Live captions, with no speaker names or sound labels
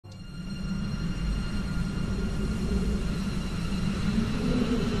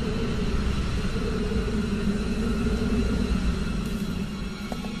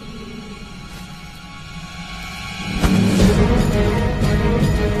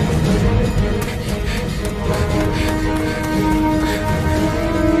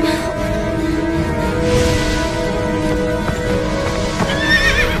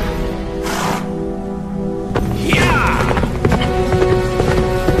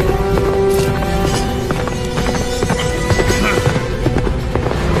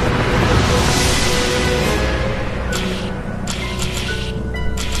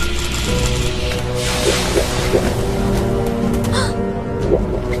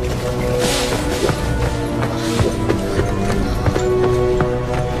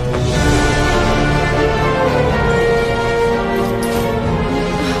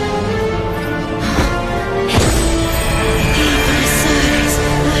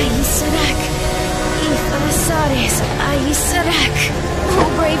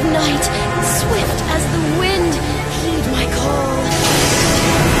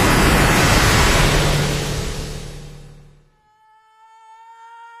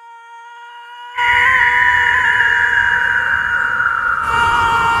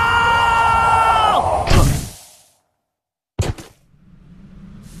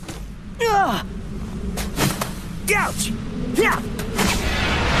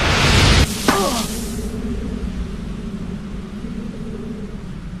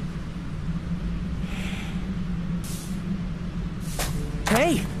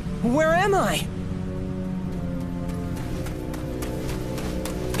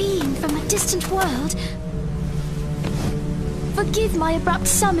being from a distant world. Forgive my abrupt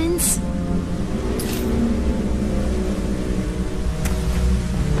summons.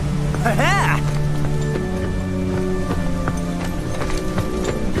 Ha-ha!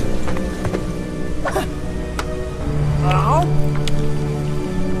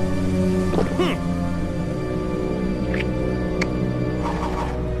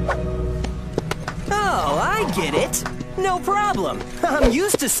 Oh, I get it. No problem. I'm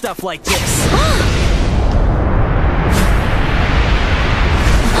used to stuff like this.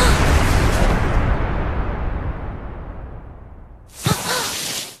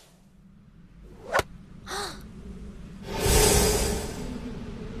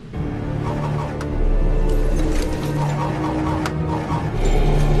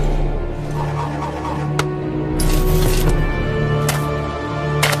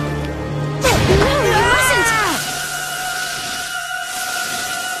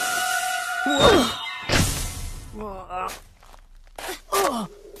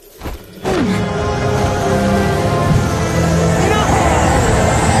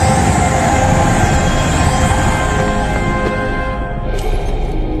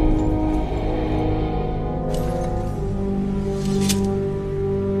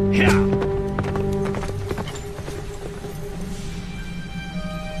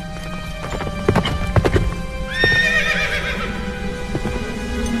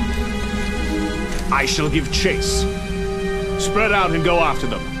 I shall give chase. Spread out and go after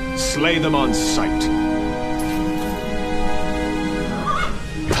them. Slay them on sight.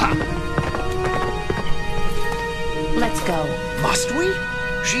 Ha! Let's go. Must we?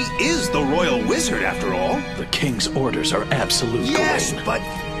 She is the royal wizard, after all. The king's orders are absolute, Yes, Gawain.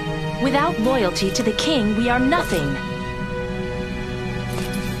 but... Without loyalty to the king, we are nothing.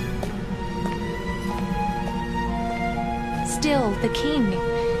 Still, the king,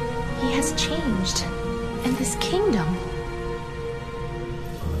 he has changed. And this kingdom.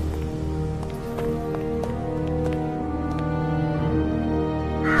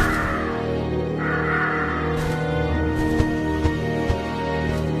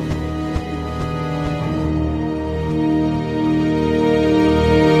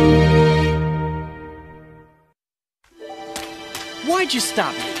 Why'd you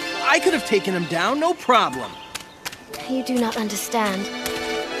stop me? I could have taken him down, no problem. You do not understand.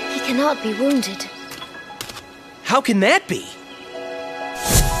 He cannot be wounded. How can that be?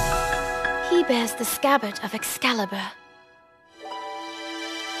 He bears the scabbard of Excalibur.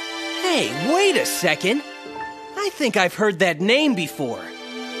 Hey, wait a second. I think I've heard that name before.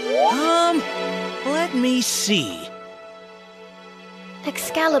 Let me see.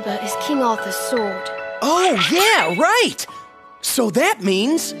 Excalibur is King Arthur's sword. Oh, yeah, right! So that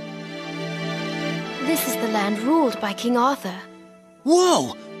means... This is the land ruled by King Arthur.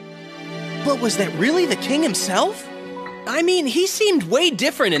 Whoa! But was that really the king himself? I mean, he seemed way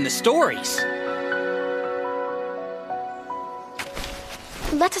different in the stories.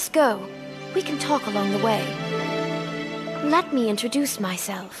 Let us go. We can talk along the way. Let me introduce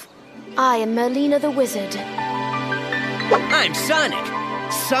myself. I am Merlina the Wizard. I'm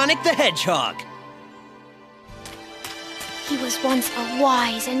Sonic. Sonic the Hedgehog. He was once a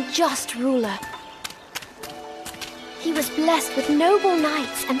wise and just ruler. He was blessed with noble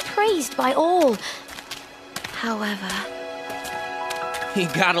knights and praised by all. However... He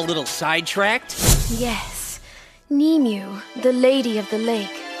got a little sidetracked? Yes. Nimue, the Lady of the Lake,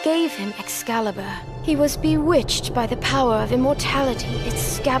 gave him Excalibur. He was bewitched by the power of immortality its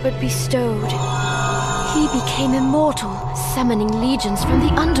scabbard bestowed. He became immortal, summoning legions from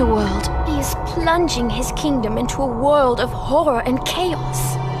the underworld. He is plunging his kingdom into a world of horror and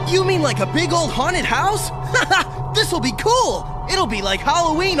chaos. You mean like a big old haunted house? Haha! This'll be cool! It'll be like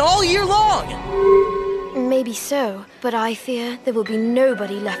Halloween all year long! Maybe so, but I fear there will be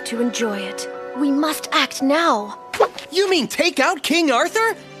nobody left to enjoy it. We must act now! You mean take out King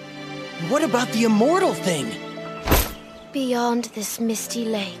Arthur? What about the immortal thing? Beyond this misty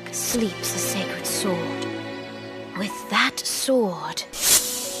lake sleeps a sacred sword. With that sword...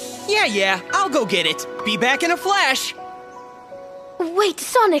 Yeah, I'll go get it. Be back in a flash. Wait,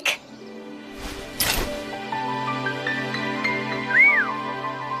 Sonic!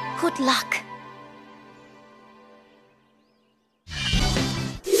 Good luck.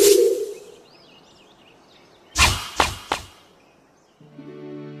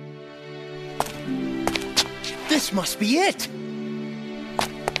 This must be it.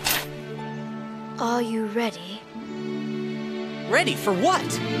 Are you ready? Ready for what?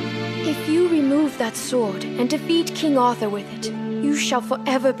 If you remove that sword and defeat King Arthur with it, you shall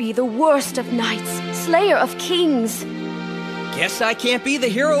forever be the worst of knights, slayer of kings. Guess I can't be the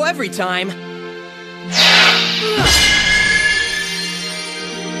hero every time.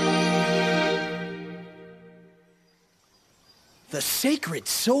 The sacred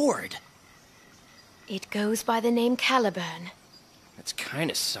sword. It goes by the name Caliburn. That's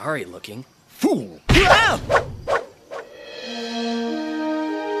kinda sorry looking. Fool! Ah!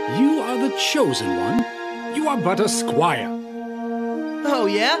 You are the chosen one. You are but a squire. Oh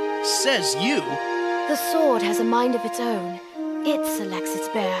yeah? Says you. The sword has a mind of its own. It selects its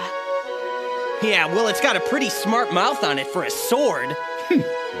bearer. Yeah, well, it's got a pretty smart mouth on it for a sword.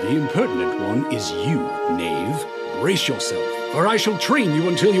 The impertinent one is you, knave. Brace yourself, for I shall train you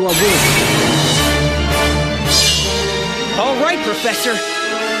until you are worthy. All right, Professor.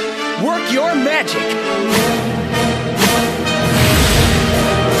 Work your magic.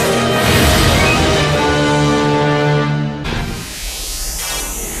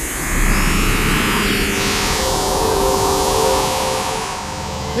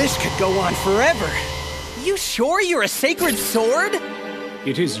 This could go on forever. You sure you're a sacred sword?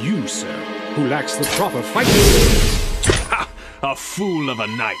 It is you, sir, who lacks the proper fighting skills. Ha! A fool of a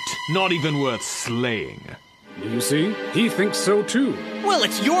knight, not even worth slaying. You see, he thinks so too. Well,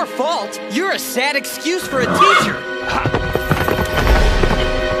 it's your fault. You're a sad excuse for a teacher.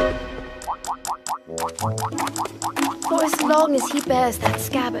 For as long as he bears that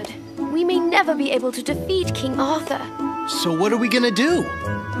scabbard, we may never be able to defeat King Arthur. So what are we gonna do?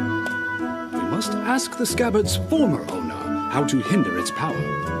 We must ask the scabbard's former owner how to hinder its power.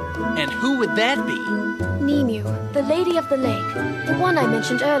 And who would that be? Nimue, the Lady of the Lake, the one I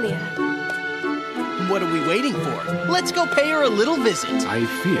mentioned earlier. What are we waiting for? Let's go pay her a little visit. I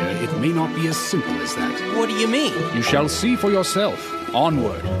fear it may not be as simple as that. What do you mean? You shall see for yourself.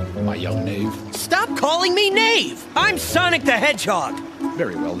 Onward, my young knave. Stop calling me Knave! I'm Sonic the Hedgehog!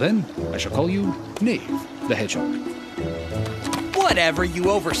 Very well then, I shall call you Knave the Hedgehog. Whatever, you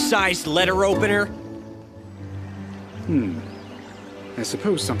oversized letter opener. I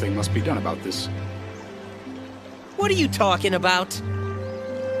suppose something must be done about this. What are you talking about?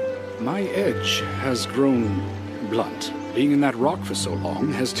 My edge has grown blunt. Being in that rock for so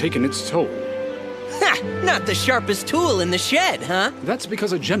long has taken its toll. Ha! Not the sharpest tool in the shed, huh? That's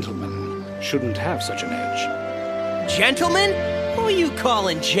because a gentleman shouldn't have such an edge. Gentlemen? Who are you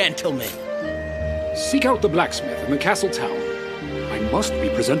calling gentlemen? Seek out the blacksmith in the castle town. I must be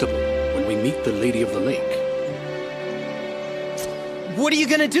presentable when we meet the Lady of the Lake. What are you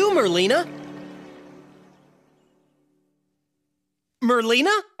gonna do, Merlina?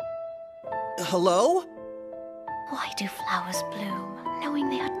 Merlina? Hello? Why do flowers bloom, knowing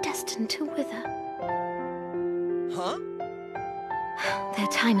they are destined to wither? Huh? Their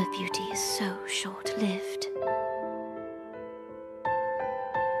time of beauty is so short-lived.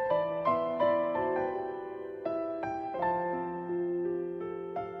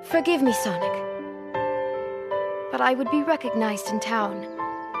 Forgive me, Sonic. But I would be recognized in town.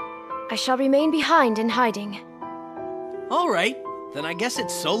 I shall remain behind in hiding. All right, then I guess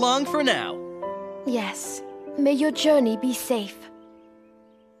it's so long for now. Yes. May your journey be safe.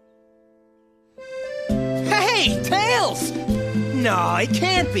 Hey, Tails! No, it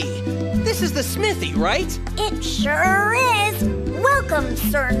can't be. This is the smithy, right? It sure is. Welcome,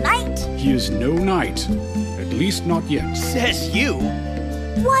 Sir Knight. He is no knight. At least not yet. Says you.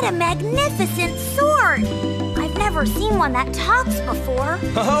 What a magnificent sword. I've never seen one that talks before.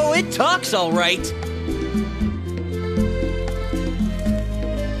 Oh, it talks all right.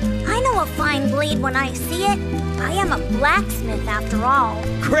 I know a fine blade when I see it. I am a blacksmith after all.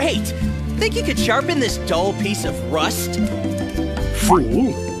 Great. Think you could sharpen this dull piece of rust?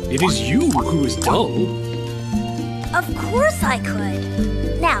 Fool! It is you who is dull. Of course I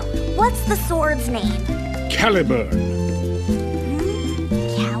could. Now, what's the sword's name? Caliburn.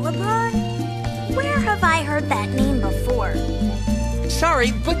 Caliburn? Where have I heard that name before?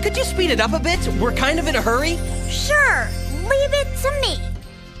 Sorry, but could you speed it up a bit? We're kind of in a hurry. Sure, leave it to me.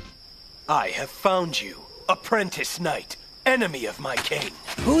 I have found you, apprentice knight, enemy of my king.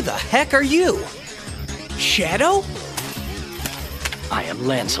 Who the heck are you? Shadow? I am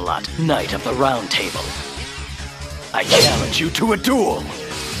Lancelot, Knight of the Round Table. I challenge you to a duel.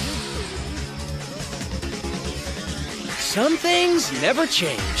 Some things never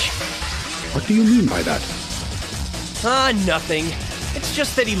change. What do you mean by that? Ah, nothing. It's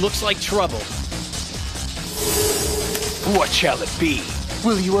just that he looks like trouble. What shall it be?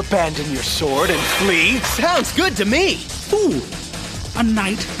 Will you abandon your sword and flee? Sounds good to me. Fool! A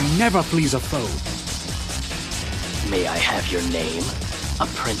knight never flees a foe. May I have your name,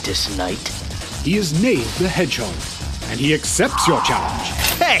 apprentice knight? He is Knave the Hedgehog, and he accepts your challenge.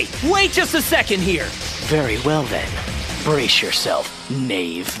 Hey, wait just a second here. Very well then. Brace yourself,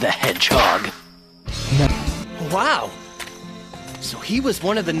 Knave the Hedgehog. Wow. So he was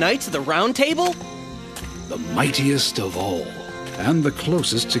one of the Knights of the Round Table? The mightiest of all, and the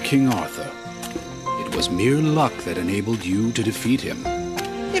closest to King Arthur. It was mere luck that enabled you to defeat him.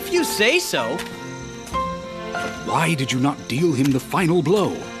 If you say so. Why did you not deal him the final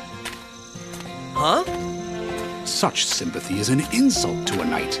blow? Huh? Such sympathy is an insult to a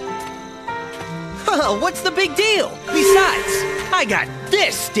knight. What's the big deal? Besides, I got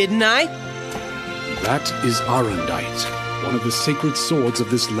this, didn't I? That is Arundite, one of the sacred swords of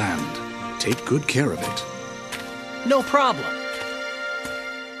this land. Take good care of it. No problem.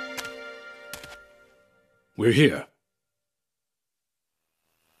 We're here.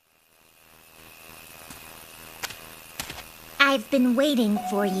 I've been waiting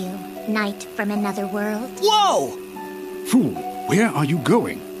for you, Knight from another world. Whoa! Fool, where are you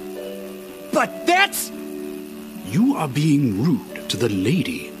going? But that's... You are being rude to the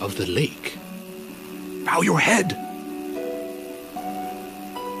Lady of the Lake. Bow your head!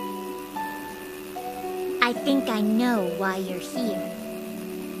 I think I know why you're here.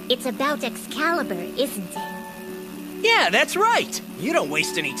 It's about Excalibur, isn't it? Yeah, that's right. You don't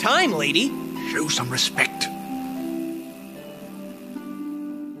waste any time, lady. Show some respect.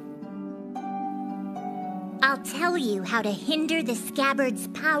 I'll tell you how to hinder the scabbard's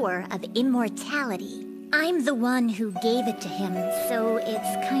power of immortality. I'm the one who gave it to him, so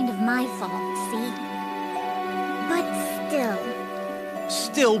it's kind of my fault, see? But still...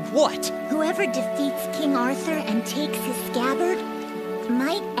 Still what? Whoever defeats King Arthur and takes his scabbard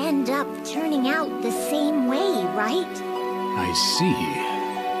might end up turning out the same way, right? I see.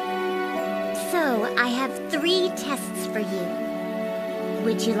 So, I have 3 tests for you.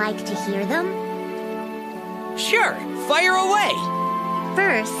 Would you like to hear them? Sure, fire away!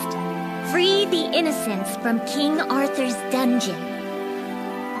 First, free the innocents from King Arthur's dungeon.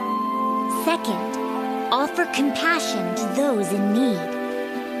 Second, offer compassion to those in need.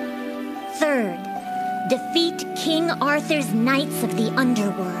 Third, defeat King Arthur's Knights of the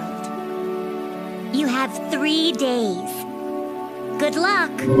Underworld. You have 3 days. Good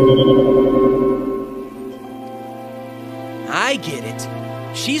luck! I get it.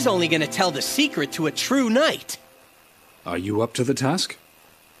 She's only gonna tell the secret to a true knight. Are you up to the task?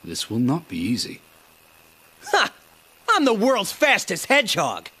 This will not be easy. Ha! I'm the world's fastest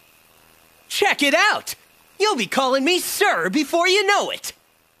hedgehog. Check it out! You'll be calling me sir before you know it.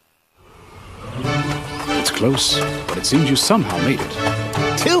 It's close, but it seems you somehow made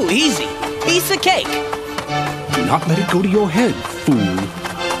it. Too easy. Piece of cake. Do not let it go to your head, fool.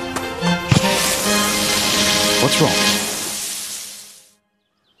 What's wrong?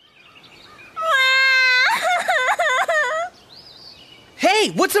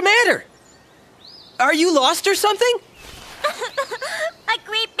 Hey, what's the matter? Are you lost or something? A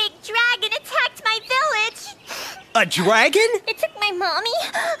great big dragon attacked my village! A dragon? It took my mommy,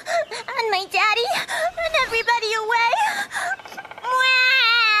 and my daddy, and everybody away.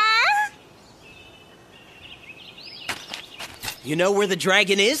 You know where the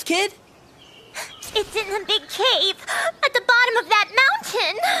dragon is, kid? It's in the big cave at the bottom of that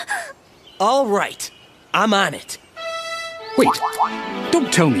mountain. All right, I'm on it. Wait,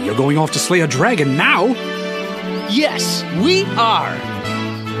 don't tell me you're going off to slay a dragon now! Yes, we are.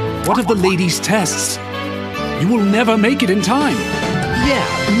 What of the lady's tests? You will never make it in time. Yeah,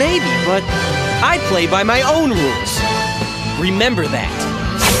 maybe, but I play by my own rules. Remember that.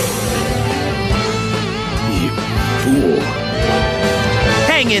 You fool.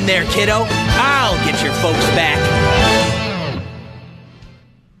 Hang in there, kiddo. I'll get your folks back.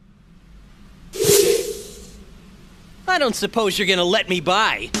 I don't suppose you're gonna let me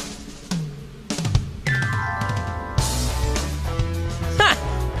by.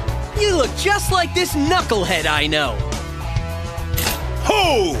 Ha! You look just like this knucklehead I know.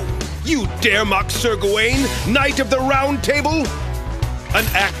 Ho! You dare mock Sir Gawain, Knight of the Round Table? An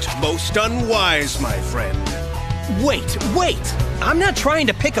act most unwise, my friend. Wait! I'm not trying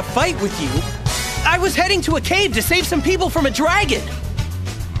to pick a fight with you. I was heading to a cave to save some people from a dragon.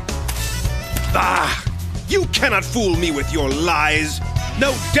 Ah! You cannot fool me with your lies.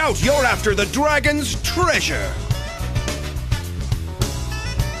 No doubt you're after the dragon's treasure.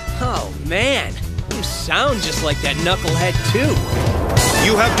 Oh, man. You sound just like that knucklehead, too.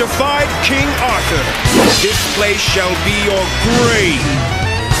 You have defied King Arthur. This place shall be your grave.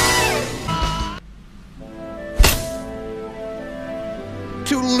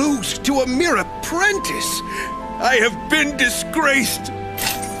 To lose to a mere apprentice, I have been disgraced.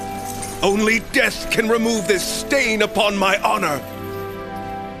 Only death can remove this stain upon my honor.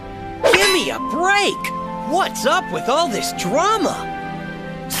 Give me a break! What's up with all this drama?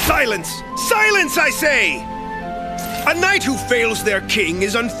 Silence! Silence, I say! A knight who fails their king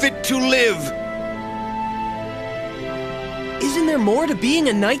is unfit to live. Isn't there more to being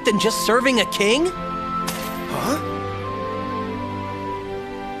a knight than just serving a king? Huh?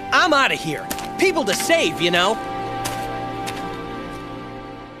 I'm out of here. People to save, you know.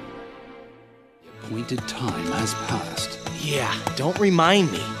 The appointed time has passed. Yeah, don't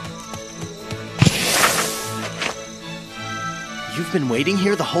remind me. You've been waiting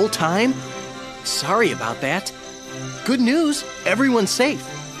here the whole time? Sorry about that. Good news, everyone's safe.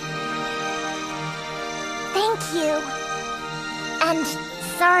 Thank you. And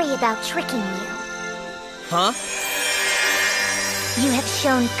sorry about tricking you. Huh? You have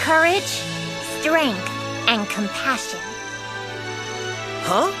shown courage, strength, and compassion.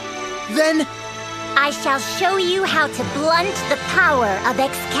 Huh? Then... I shall show you how to blunt the power of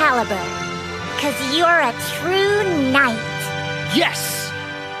Excalibur. 'Cause you're a true knight. Yes!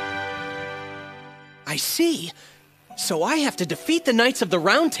 I see. So I have to defeat the Knights of the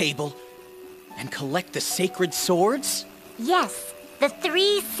Round Table and collect the sacred swords? Yes, the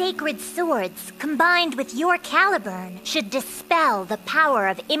 3 sacred swords, combined with your Caliburn, should dispel the power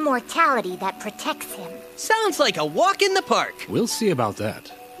of immortality that protects him. Sounds like a walk in the park. We'll see about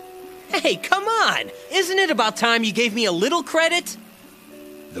that. Hey, come on! Isn't it about time you gave me a little credit?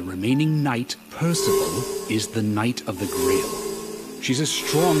 The remaining knight, Percival, is the Knight of the Grail. She's as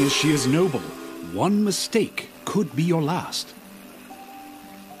strong as she is noble. One mistake could be your last.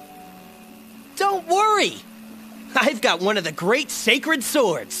 Don't worry! I've got one of the great sacred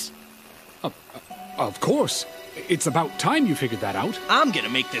swords. Of course. It's about time you figured that out. I'm gonna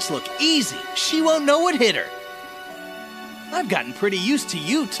make this look easy. She won't know what hit her. I've gotten pretty used to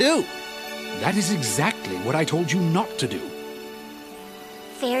you, too. That is exactly what I told you not to do.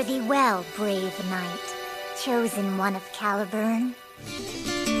 Fare thee well, brave knight, chosen one of Caliburn.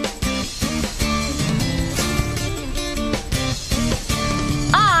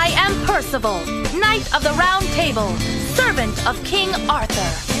 I am Percival, Knight of the Round Table, servant of King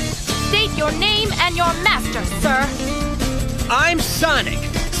Arthur. State your name and your master, sir. I'm Sonic,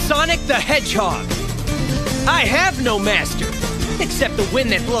 Sonic the Hedgehog. I have no master, except the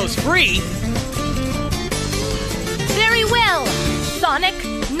wind that blows free. Very well, Sonic,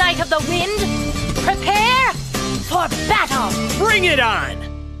 Knight of the Wind. Prepare for battle. Bring it on!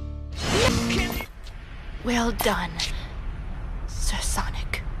 Well done, Sir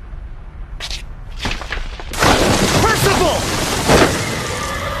Sonic. Percival!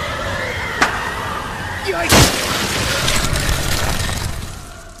 Yikes!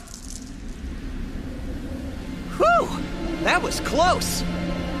 Whew! That was close.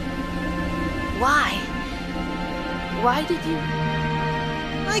 Why? Why did you...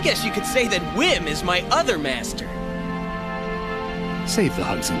 I guess you could say that Whim is my other master. Save the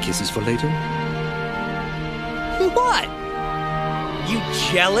hugs and kisses for later. What? You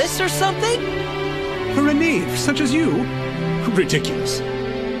jealous or something? For a knave such as you? Ridiculous.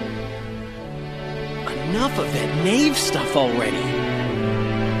 Enough of that knave stuff already.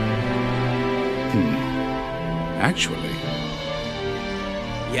 Actually.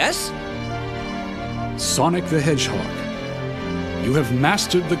 Yes? Sonic the Hedgehog, you have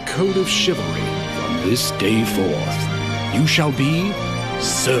mastered the code of chivalry. From this day forth, you shall be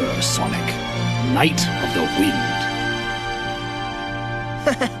Sir Sonic, Knight of the Wind.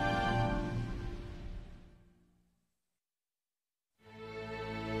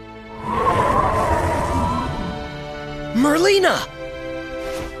 Merlina!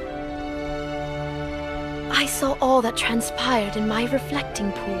 I saw all that transpired in my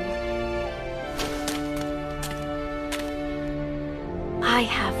reflecting pool. I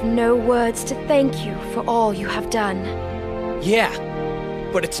have no words to thank you for all you have done. Yeah,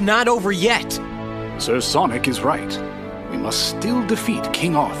 but it's not over yet. Sir Sonic is right. We must still defeat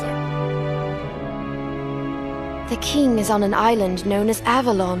King Arthur. The king is on an island known as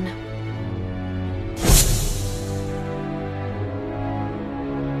Avalon.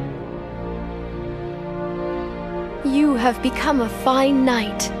 You have become a fine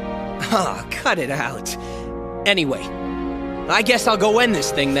knight. Ah, cut it out. Anyway, I guess I'll go end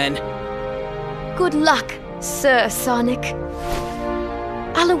this thing then. Good luck, Sir Sonic.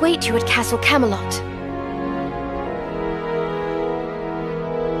 I'll await you at Castle Camelot.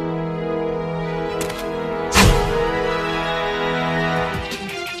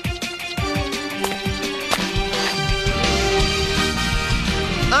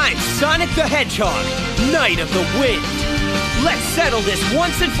 I'm Sonic the Hedgehog, Knight of the Wind. Let's settle this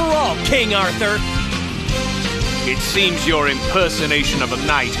once and for all, King Arthur. It seems your impersonation of a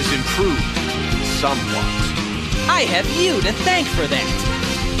knight has improved somewhat. I have you to thank for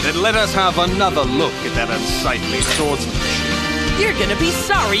that. Then let us have another look at that unsightly swordsmanship. You're gonna be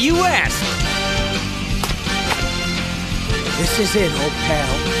sorry you asked. This is it, old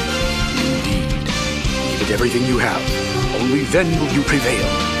pal. Indeed. Give it everything you have. Only then will you prevail.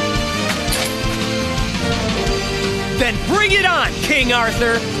 Then bring it on, King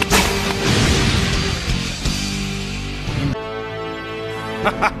Arthur!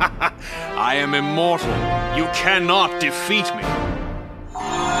 I am immortal. You cannot defeat me.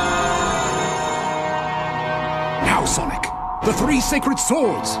 Now, Sonic, the 3 sacred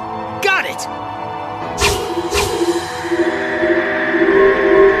swords. Got it!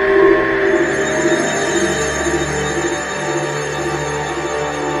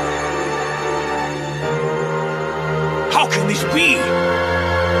 How can this be?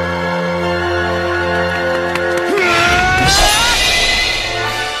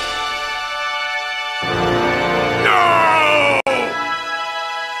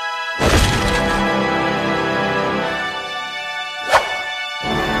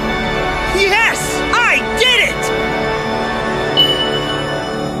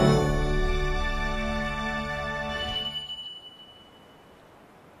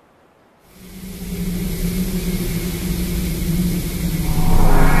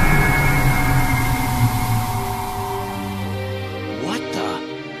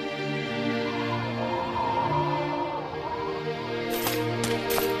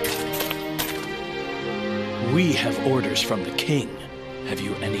 We have orders from the king. Have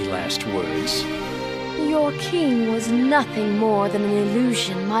you any last words? Your king was nothing more than an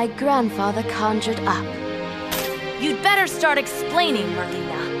illusion my grandfather conjured up. You'd better start explaining,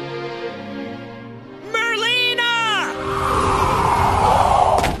 Merlina. Merlina!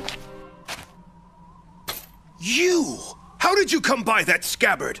 You! How did you come by that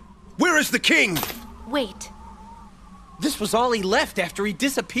scabbard? Where is the king? Wait. This was all he left after he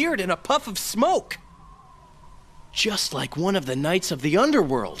disappeared in a puff of smoke. Just like one of the knights of the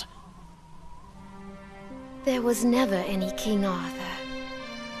underworld. There was never any King Arthur.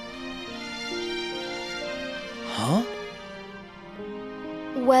 Huh?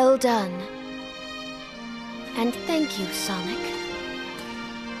 Well done. And thank you, Sonic.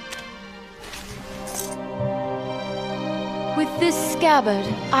 With this scabbard,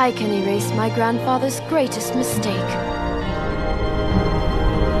 I can erase my grandfather's greatest mistake.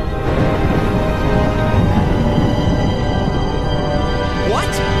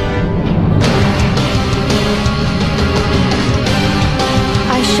 What?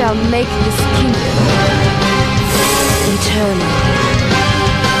 I shall make this kingdom eternal.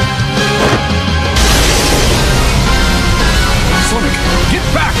 Sonic, get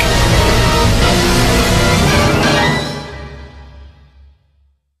back!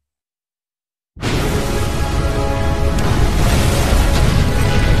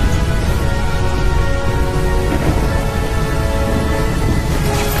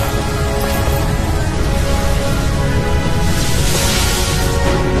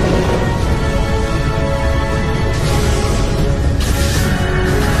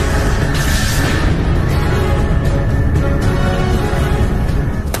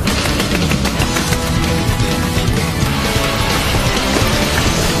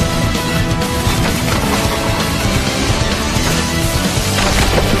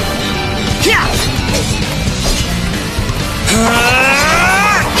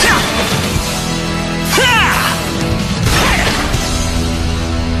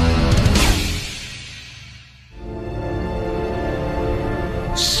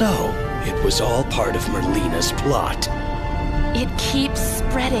 So, it was all part of Merlina's plot. It keeps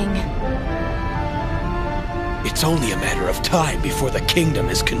spreading. It's only a matter of time before the kingdom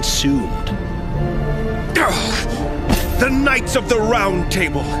is consumed. The Knights of the Round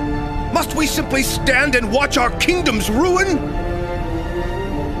Table! Must we simply stand and watch our kingdom's ruin?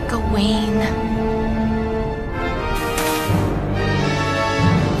 Gawain.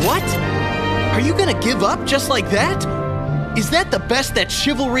 What? Are you gonna give up just like that? Is that the best that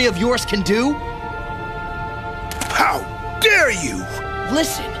chivalry of yours can do? How dare you!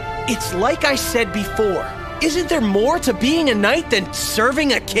 Listen, it's like I said before. Isn't there more to being a knight than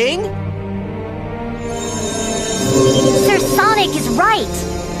serving a king? Sir Sonic is right.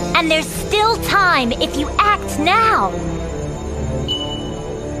 And there's still time if you act now.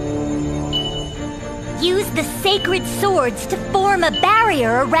 Use the sacred swords to form a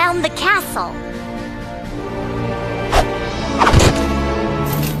barrier around the castle.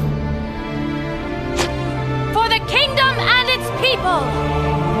 For the kingdom and its people!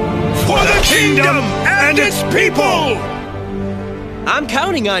 For the kingdom and its people! I'm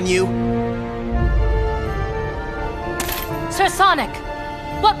counting on you. Sir Sonic,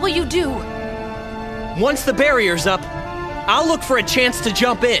 what will you do? Once the barrier's up, I'll look for a chance to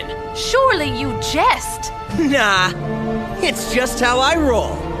jump in. Surely you jest. Nah, it's just how I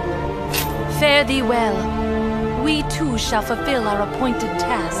roll. Fare thee well. We too shall fulfill our appointed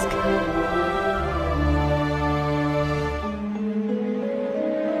task.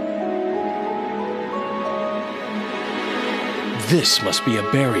 This must be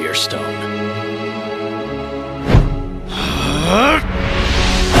a barrier stone.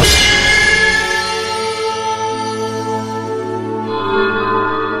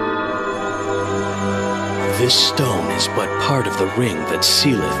 This stone is but part of the ring that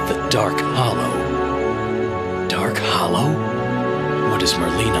sealeth the Dark Hollow. Dark Hollow? What is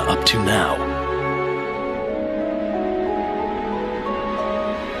Merlina up to now?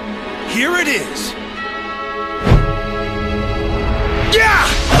 Here it is! Yeah!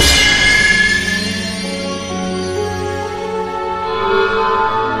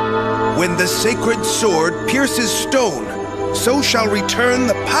 When the sacred sword pierces stone, so shall return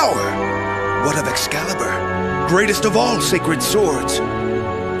the power. What of Excalibur, greatest of all sacred swords?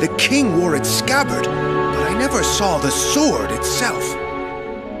 The king wore its scabbard, but I never saw the sword itself.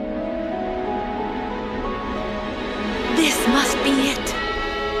 This must be it.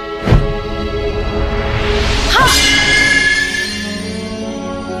 Ha!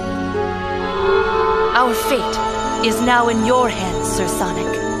 Our fate is now in your hands, Sir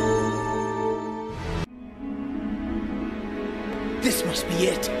Sonic. This must be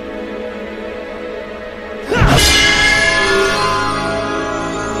it.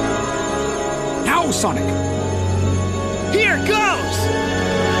 Now, Sonic! Here goes!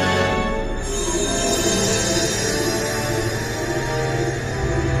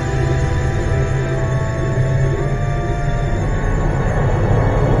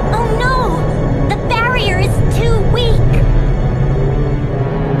 Oh no! The barrier is too weak!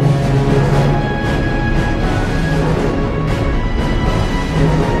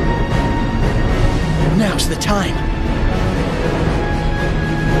 Now's the time.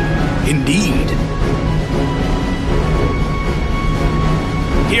 Indeed.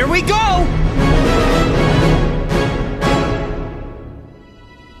 Here we go!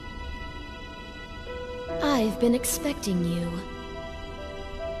 I've been expecting you.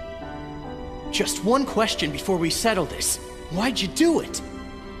 Just one question before we settle this. Why'd you do it?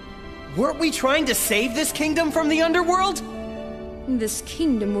 Weren't we trying to save this kingdom from the underworld? This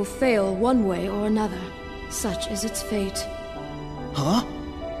kingdom will fail one way or another. Such is its fate. Huh?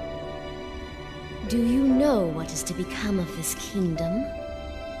 Do you know what is to become of this kingdom?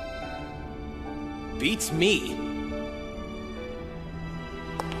 Beats me.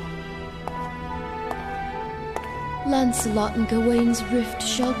 Lancelot and Gawain's rift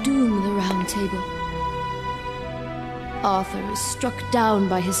shall doom the Round Table. Arthur is struck down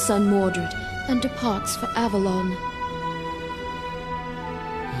by his son Mordred and departs for Avalon.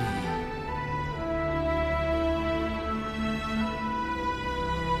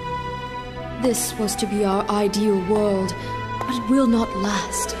 This was to be our ideal world, but it will not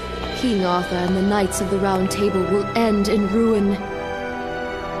last. King Arthur and the Knights of the Round Table will end in ruin.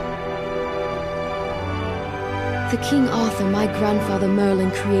 The King Arthur my grandfather Merlin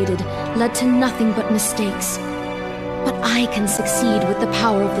created led to nothing but mistakes. But I can succeed with the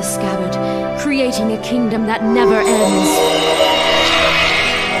power of the scabbard, creating a kingdom that never ends.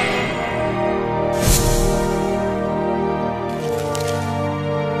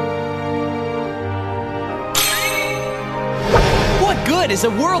 Is a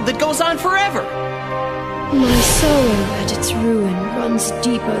world that goes on forever. My sorrow at its ruin runs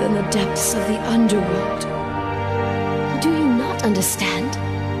deeper than the depths of the underworld. Do you not understand?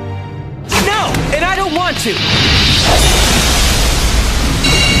 No, and I don't want to.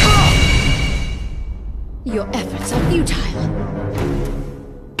 Your efforts are futile.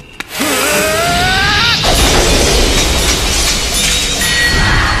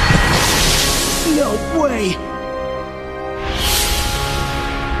 No way.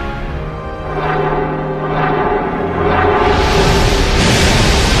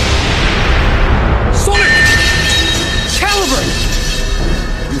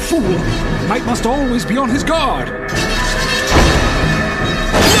 Knight must always be on his guard!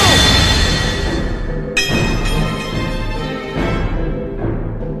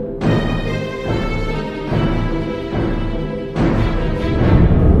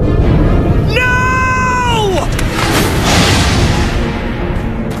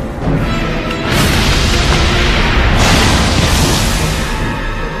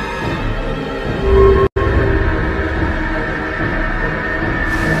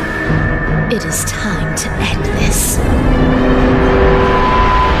 It is time to end this.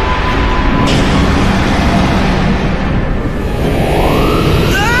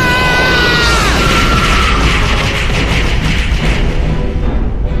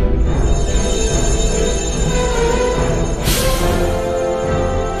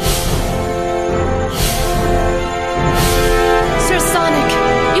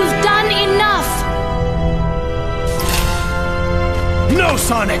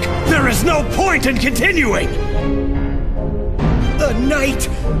 Sonic! There is no point in continuing! A knight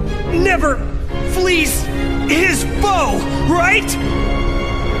never flees his foe, right?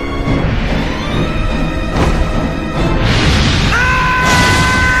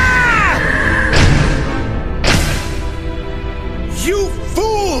 You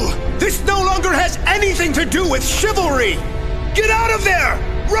fool! This no longer has anything to do with chivalry! Get out of there!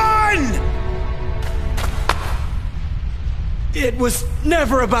 Run! It was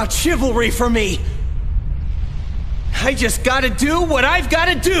never about chivalry for me. I just gotta do what I've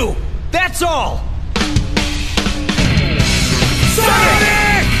gotta do. That's all.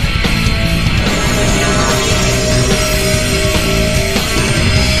 Sonic!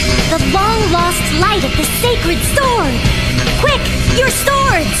 The long-lost light of the sacred sword! Quick, your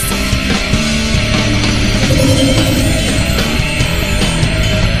swords!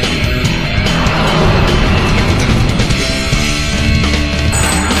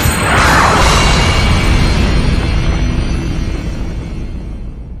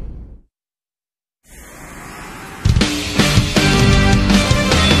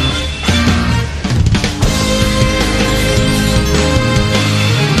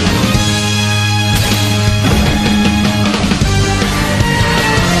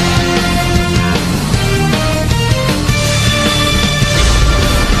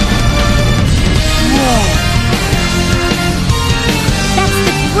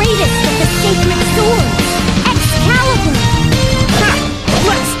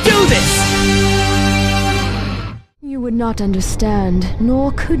 Not understand,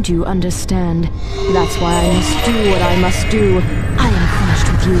 nor could you understand. That's why I must do what I must do. I am finished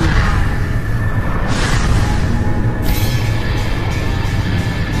with you.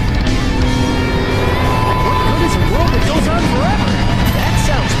 What good is a world that goes on forever? That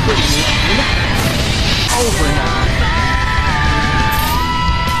sounds pretty mean. Over now.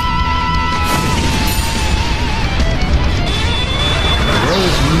 There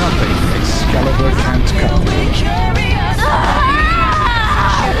is nothing Excalibur can't cover.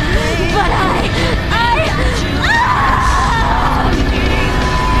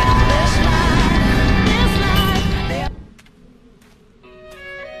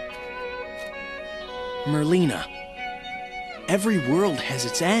 Merlina, every world has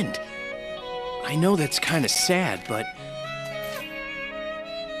its end. I know that's kind of sad, but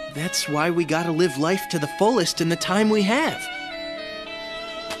that's why we gotta live life to the fullest in the time we have.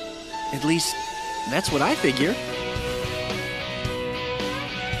 At least, that's what I figure.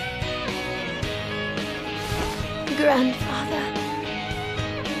 Grandfather.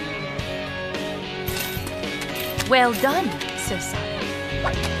 Well done, Sir Sonic.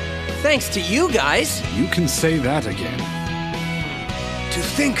 Thanks to you guys. You can say that again. To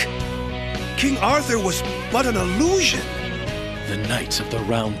think King Arthur was but an illusion. The Knights of the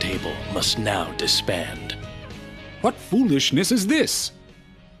Round Table must now disband. What foolishness is this?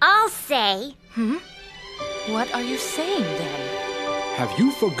 I'll say. What are you saying then? Have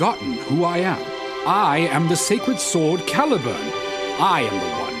you forgotten who I am? I am the sacred sword Caliburn. I am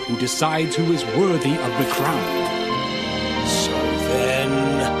the one who decides who is worthy of the crown. So then...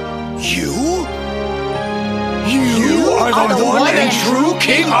 You? You are the one and true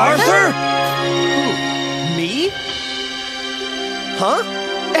King Arthur? Who? Me? Huh?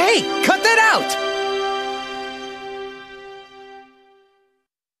 Hey, cut that out!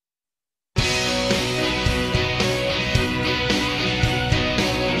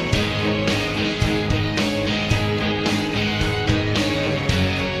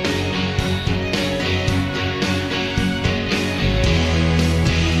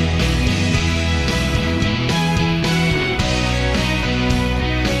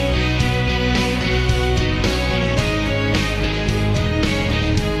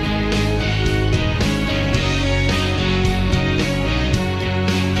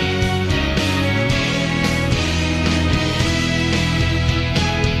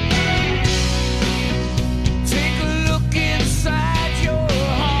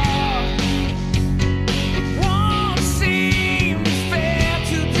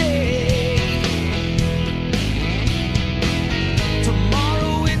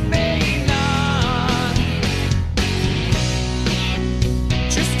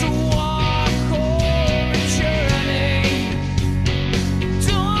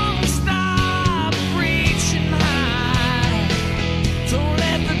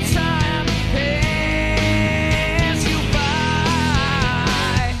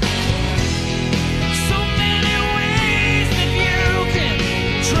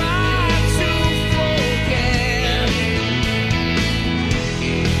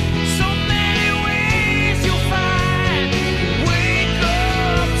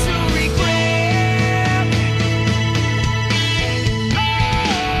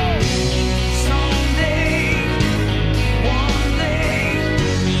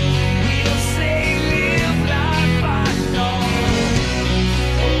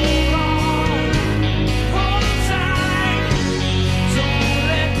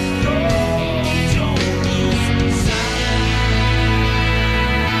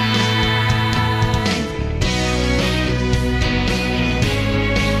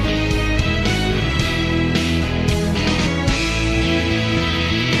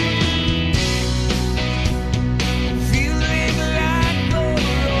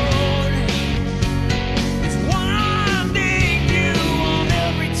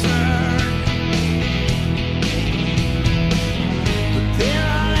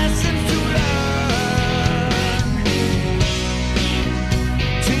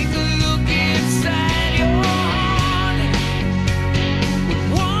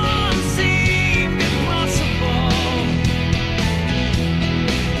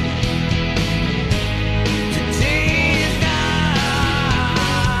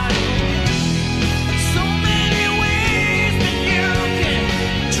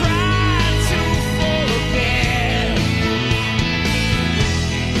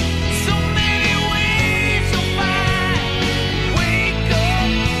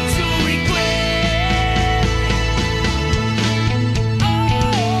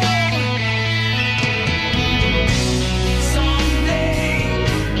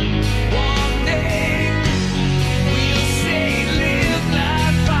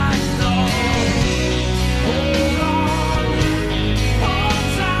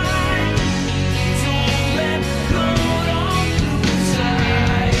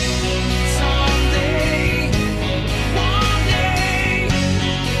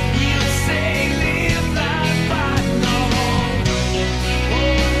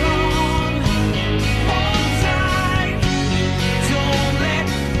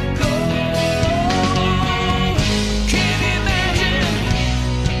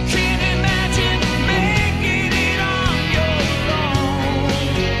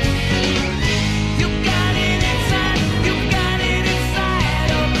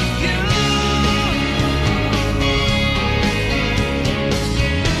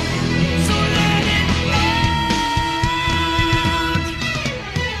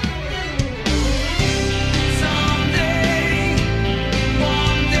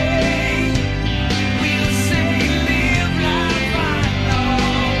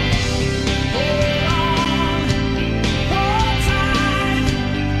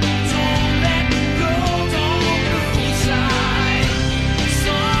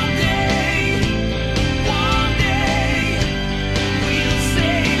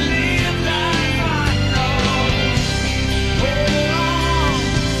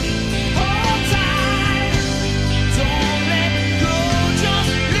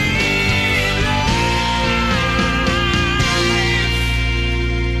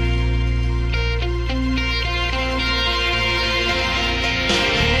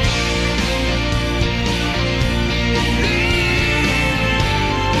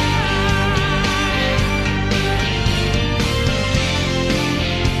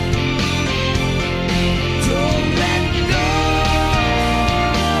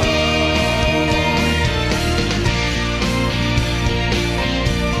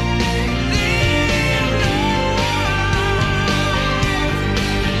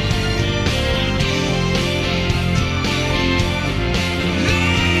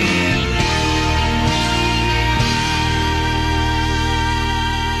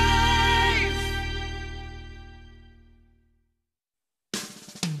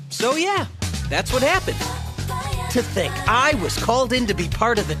 So yeah, that's what happened. To think I was called in to be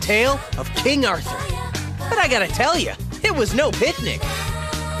part of the tale of King Arthur. But I gotta tell you, it was no picnic.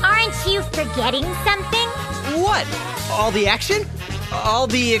 Aren't you forgetting something? What? All the action? All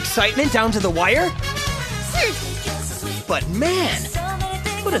the excitement down to the wire? But man,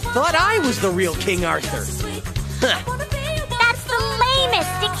 would have thought I was the real King Arthur. Huh. That's the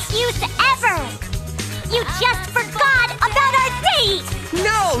lamest excuse ever! You just forgot about our date!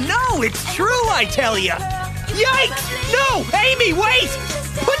 No, it's true, I tell ya! Yikes! No! Amy, wait!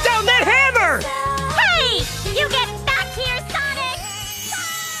 Put down that hammer!